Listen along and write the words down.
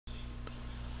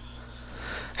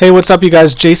Hey, what's up, you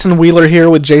guys? Jason Wheeler here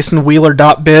with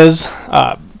jasonwheeler.biz.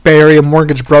 Bay Area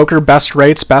mortgage broker, best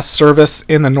rates, best service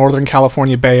in the Northern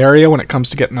California Bay Area when it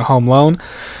comes to getting a home loan.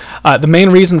 The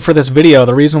main reason for this video,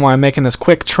 the reason why I'm making this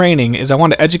quick training, is I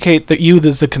want to educate you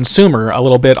as the consumer a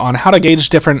little bit on how to gauge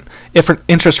different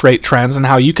interest rate trends and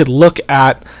how you could look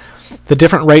at the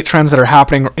different rate trends that are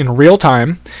happening in real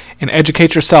time and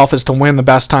educate yourself as to when the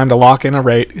best time to lock in a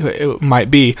rate it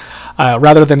might be,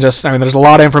 rather than just, there's a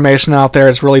lot of information out there.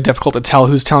 It's really difficult to tell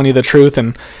who's telling you the truth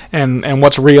and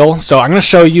what's real. So I'm going to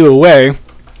show you a way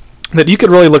that you could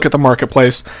really look at the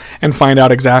marketplace and find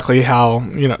out exactly how,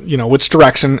 which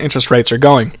direction interest rates are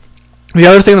going. The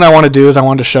other thing that I want to do is I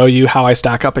want to show you how I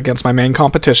stack up against my main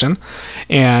competition,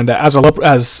 and as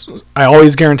I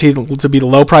always guarantee to be the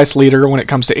low price leader when it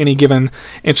comes to any given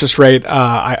interest rate.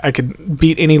 I could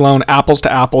beat any loan apples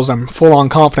to apples. I'm full on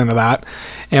confident of that,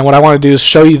 and what I want to do is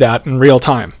show you that in real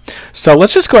time. So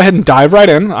let's just go ahead and dive right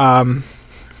in.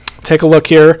 Take a look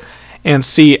here and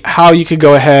see how you could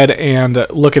go ahead and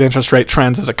look at interest rate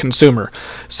trends as a consumer.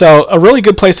 So a really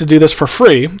good place to do this for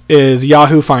free is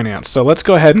Yahoo Finance. So let's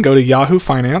go ahead and go to Yahoo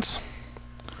Finance.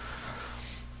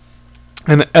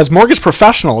 And as mortgage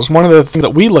professionals, one of the things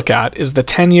that we look at is the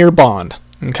 10-year bond.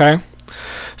 Okay?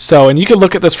 So, and you can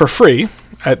look at this for free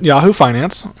at Yahoo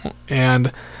Finance. And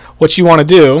what you want to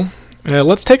do,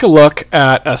 let's take a look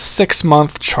at a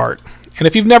 6-month chart. And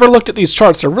if you've never looked at these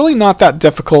charts, they're really not that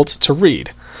difficult to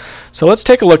read. So let's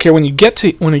take a look here. When you get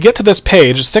to this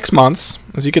page, 6 months,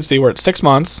 as you can see, we're at 6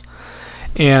 months,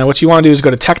 and what you want to do is go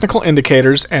to technical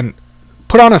indicators and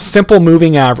put on a simple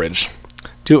moving average.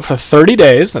 Do it for 30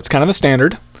 days. That's kind of the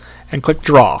standard, and click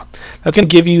draw. That's going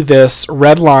to give you this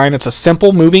red line. It's a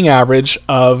simple moving average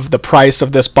of the price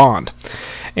of this bond.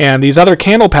 And these other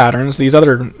candle patterns, these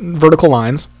other vertical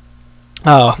lines,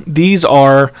 these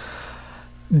are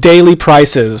daily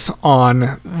prices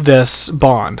on this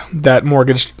bond that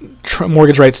mortgage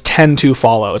rates tend to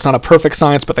follow. It's not a perfect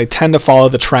science, but they tend to follow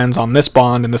the trends on this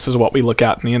bond, and this is what we look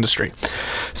at in the industry.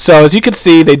 So as you can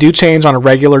see, they do change on a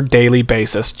regular daily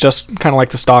basis, just kind of like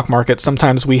the stock market.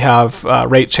 Sometimes we have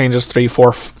rate changes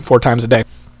 3-4 times a day.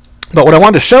 But what I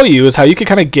wanted to show you is how you can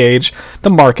kind of gauge the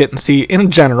market and see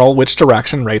in general which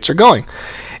direction rates are going.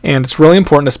 And it's really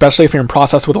important, especially if you're in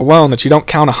process with a loan, that you don't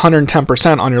count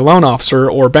 110% on your loan officer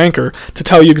or banker to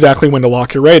tell you exactly when to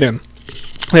lock your rate in.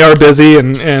 They are busy,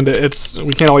 and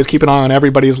we can't always keep an eye on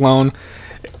everybody's loan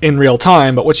in real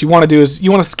time. But what you want to do is you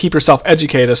want to keep yourself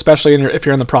educated, especially if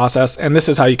you're in the process. And this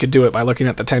is how you could do it, by looking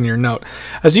at the 10-year note.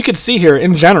 As you can see here,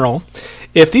 in general,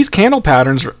 if these candle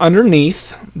patterns are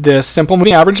underneath this simple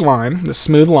moving average line, this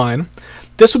smooth line,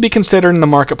 this would be considered in the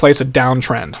marketplace a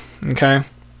downtrend. Okay.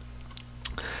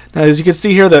 Now, as you can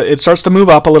see here, it starts to move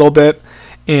up a little bit,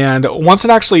 and once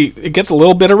it gets a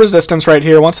little bit of resistance right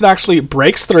here, once it actually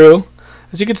breaks through,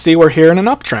 as you can see, we're here in an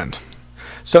uptrend.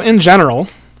 So in general,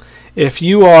 if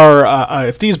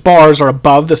these bars are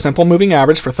above the simple moving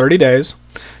average for 30 days,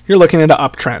 you're looking at an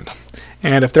uptrend.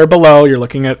 And if they're below, you're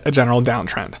looking at a general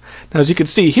downtrend. Now, as you can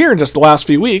see here in just the last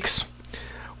few weeks,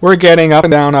 we're getting up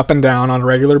and down on a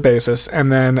regular basis,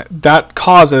 and then that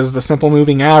causes the simple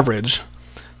moving average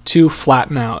to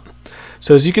flatten out.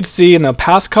 So as you can see, in the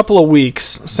past couple of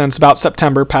weeks, since about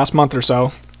September, past month or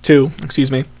so,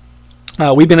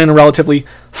 we've been in a relatively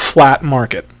flat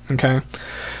market. Okay,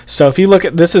 so if you look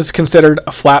at this, is considered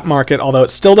a flat market, although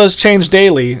it still does change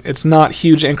daily. It's not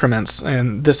huge increments,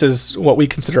 and this is what we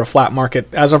consider a flat market.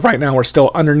 As of right now, we're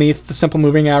still underneath the simple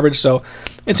moving average, so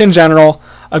it's in general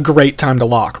a great time to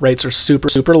lock. Rates are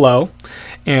super low,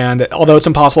 and although it's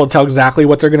impossible to tell exactly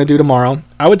what they're going to do tomorrow,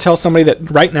 I would tell somebody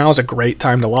that right now is a great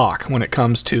time to lock when it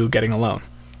comes to getting a loan.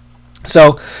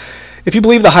 So if you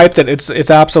believe the hype that it's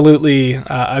absolutely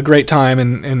a great time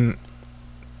in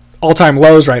all-time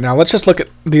lows right now, let's just look at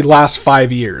the last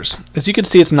 5 years. As you can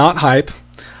see, it's not hype.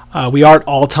 We are at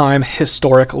all-time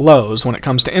historic lows when it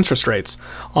comes to interest rates.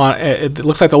 It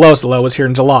looks like the lowest low was here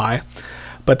in July,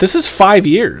 but this is 5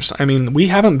 years. We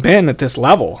haven't been at this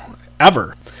level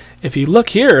ever. If you look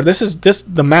here,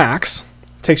 the max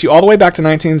takes you all the way back to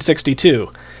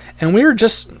 1962, and we were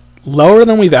just lower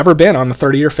than we've ever been on the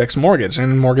 30-year fixed mortgage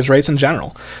and mortgage rates in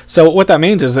general. So what that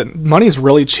means is that money is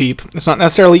really cheap. It's not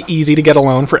necessarily easy to get a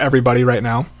loan for everybody right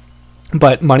now,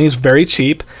 but money is very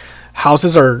cheap.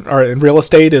 Houses are in real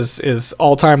estate is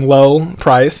all-time low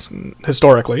price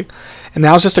historically, and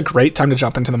now is just a great time to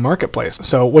jump into the marketplace.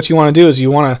 So what you want to do is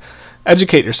you want to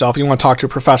educate yourself. You want to talk to a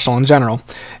professional in general.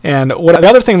 And the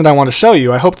other thing that I want to show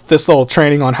you, I hope that this little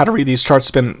training on how to read these charts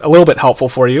has been a little bit helpful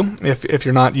for you if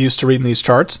you're not used to reading these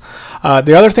charts.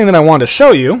 The other thing that I want to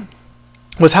show you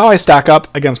was how I stack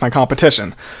up against my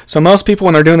competition. So most people,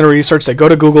 when they're doing their research, they go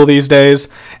to Google these days,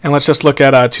 and let's just look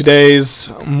at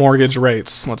today's mortgage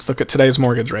rates. Let's look at today's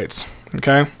mortgage rates,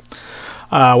 okay?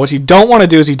 What you don't want to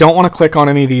do is you don't want to click on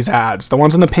any of these ads. The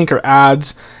ones in the pink are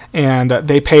ads, and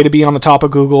they pay to be on the top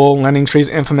of Google. LendingTree's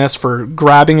infamous for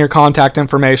grabbing your contact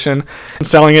information and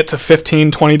selling it to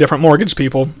 15, 20 different mortgage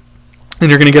people. And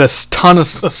you're going to get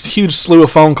a huge slew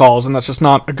of phone calls, and that's just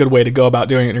not a good way to go about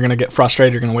doing it. You're going to get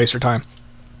frustrated. You're going to waste your time.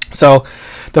 So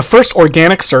the first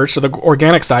organic search, or the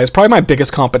organic side, is probably my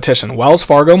biggest competition. Wells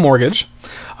Fargo Mortgage,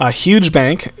 a huge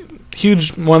bank,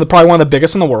 probably one of the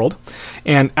biggest in the world.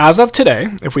 And as of today,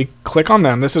 if we click on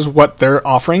them, this is what they're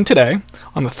offering today.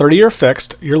 On the 30-year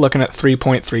fixed, you're looking at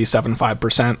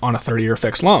 3.375% on a 30-year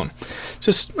fixed loan.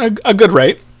 Just a good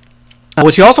rate.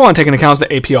 What you also want to take into account is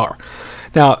the APR.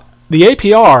 Now, the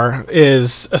APR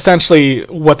is essentially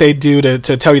what they do to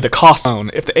tell you the cost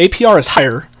loan. If the APR is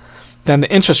higher than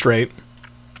the interest rate,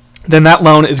 then that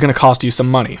loan is going to cost you some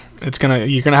money. You're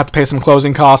going to have to pay some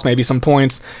closing costs, maybe some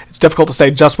points. It's difficult to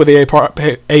say just with the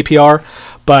APR,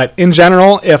 but in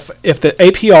general, if the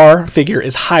APR figure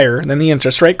is higher than the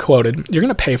interest rate quoted, you're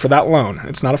going to pay for that loan.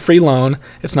 It's not a free loan.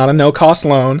 It's not a no-cost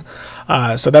loan.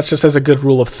 So that's just as a good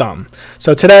rule of thumb.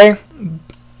 So today,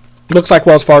 looks like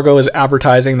Wells Fargo is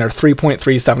advertising their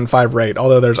 3.375 rate.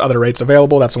 Although there's other rates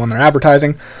available, that's the one they're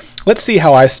advertising. Let's see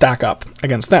how I stack up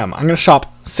against them. I'm going to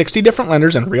shop 60 different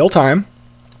lenders in real time.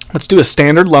 Let's do a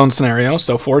standard loan scenario,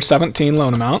 so 417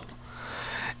 loan amount.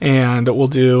 And we'll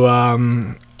do,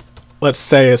 let's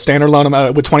say, a standard loan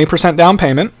amount with 20% down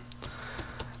payment.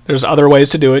 There's other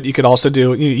ways to do it. You could also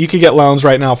do, you could get loans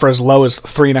right now for as low as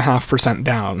 3.5%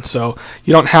 down. So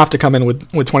you don't have to come in with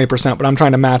 20%, but I'm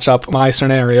trying to match up my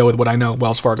scenario with what I know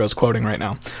Wells Fargo is quoting right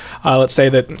now. Let's say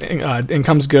that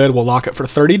income's good. We'll lock it for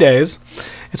 30 days.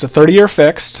 It's a 30-year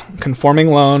fixed, conforming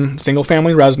loan,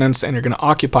 single-family residence, and you're going to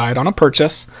occupy it on a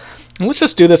purchase. And let's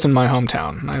just do this in my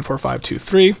hometown,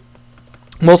 94523.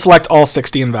 We'll select all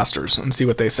 60 investors and see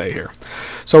what they say here.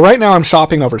 So right now I'm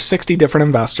shopping over 60 different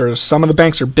investors. Some of the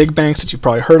banks are big banks that you've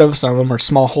probably heard of. Some of them are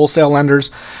small wholesale lenders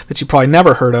that you probably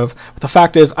never heard of. But the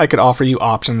fact is, I could offer you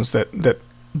options that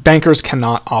bankers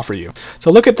cannot offer you. So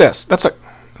look at this.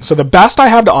 So the best I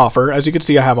have to offer, as you can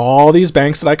see, I have all these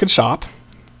banks that I could shop.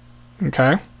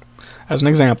 Okay, as an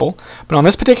example. But on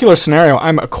this particular scenario,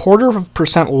 I'm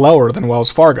 0.25% lower than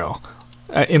Wells Fargo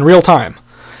in real time.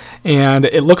 And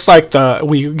it looks like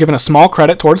we've given a small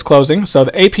credit towards closing. So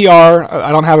the APR,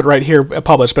 I don't have it right here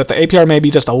published, but the APR may be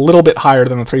just a little bit higher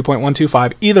than the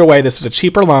 3.125. Either way, this is a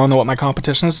cheaper loan than what my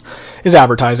competition is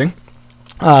advertising.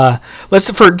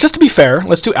 Just to be fair,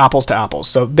 let's do apples to apples.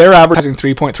 So they're advertising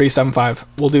 3.375.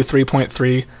 We'll do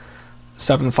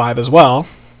 3.375 as well.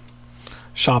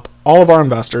 Shop all of our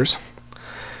investors.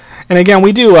 And again,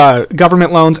 we do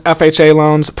government loans, FHA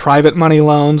loans, private money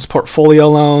loans, portfolio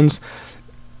loans.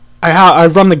 I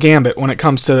run the gambit when it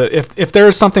comes to if there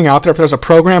is something out there, if there's a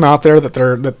program out there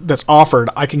that's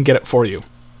offered, I can get it for you.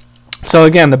 So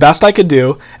again, the best I could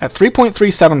do at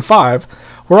 3.375,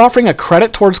 we're offering a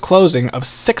credit towards closing of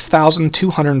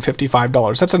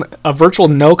 $6,255. That's a virtual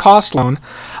no-cost loan.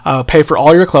 Pay for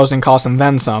all your closing costs and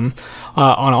then some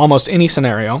on almost any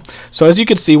scenario. So as you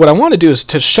can see, what I want to do is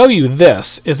to show you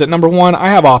this is that number one, I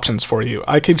have options for you.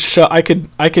 I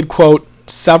could quote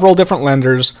several different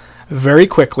lenders very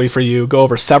quickly for you, go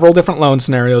over several different loan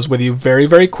scenarios with you very,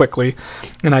 very quickly,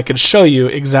 and I could show you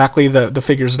exactly the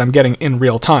figures that I'm getting in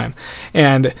real time.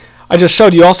 And I just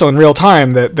showed you also in real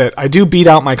time that I do beat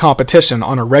out my competition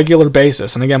on a regular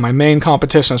basis. And again, my main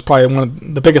competition is probably one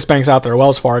of the biggest banks out there,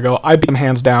 Wells Fargo. I beat them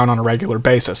hands down on a regular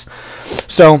basis.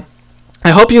 So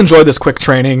I hope you enjoyed this quick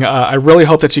training. I really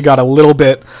hope that you got a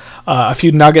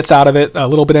few nuggets out of it, a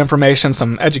little bit of information,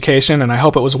 some education, and I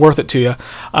hope it was worth it to you.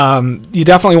 You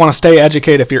definitely want to stay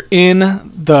educated. If you're in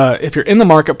the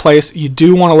marketplace, you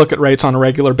do want to look at rates on a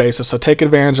regular basis. So take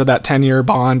advantage of that 10-year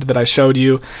bond that I showed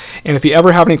you. And if you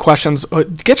ever have any questions,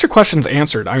 get your questions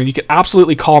answered. I mean, you can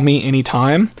absolutely call me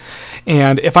anytime.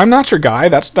 And if I'm not your guy,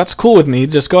 that's cool with me.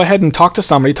 Just go ahead and talk to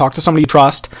somebody you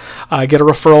trust. Get a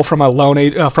referral from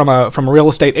from a real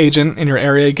estate agent in your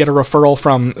area. Get a referral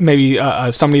from maybe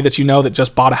somebody that you know that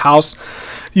just bought a house.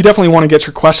 You definitely want to get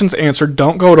your questions answered.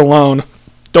 Don't go it alone.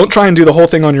 Don't try and do the whole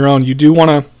thing on your own. You do want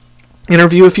to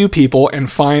interview a few people and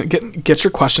get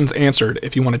your questions answered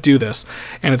if you want to do this.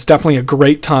 And it's definitely a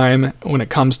great time when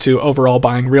it comes to overall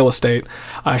buying real estate.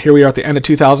 Here we are at the end of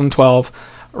 2012.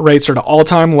 Rates are at an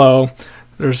all-time low.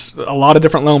 There's a lot of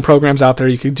different loan programs out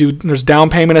there. There's down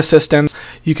payment assistance.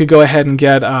 You could go ahead and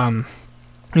get,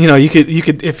 you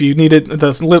could if you needed,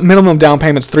 the minimum down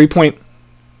payment's 3.5%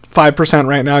 5%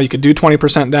 right now. You could do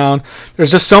 20% down.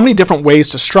 There's just so many different ways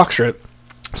to structure it.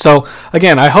 So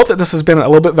again, I hope that this has been a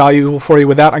little bit valuable for you.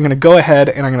 With that, I'm going to go ahead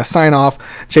and I'm going to sign off.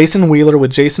 Jason Wheeler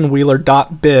with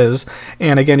jasonwheeler.biz.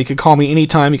 And again, you could call me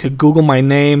anytime. You could Google my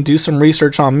name, do some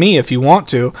research on me if you want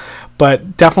to,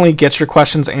 but definitely get your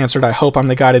questions answered. I hope I'm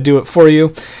the guy to do it for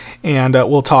you. And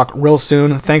we'll talk real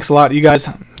soon. Thanks a lot, you guys.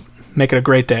 Make it a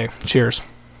great day. Cheers.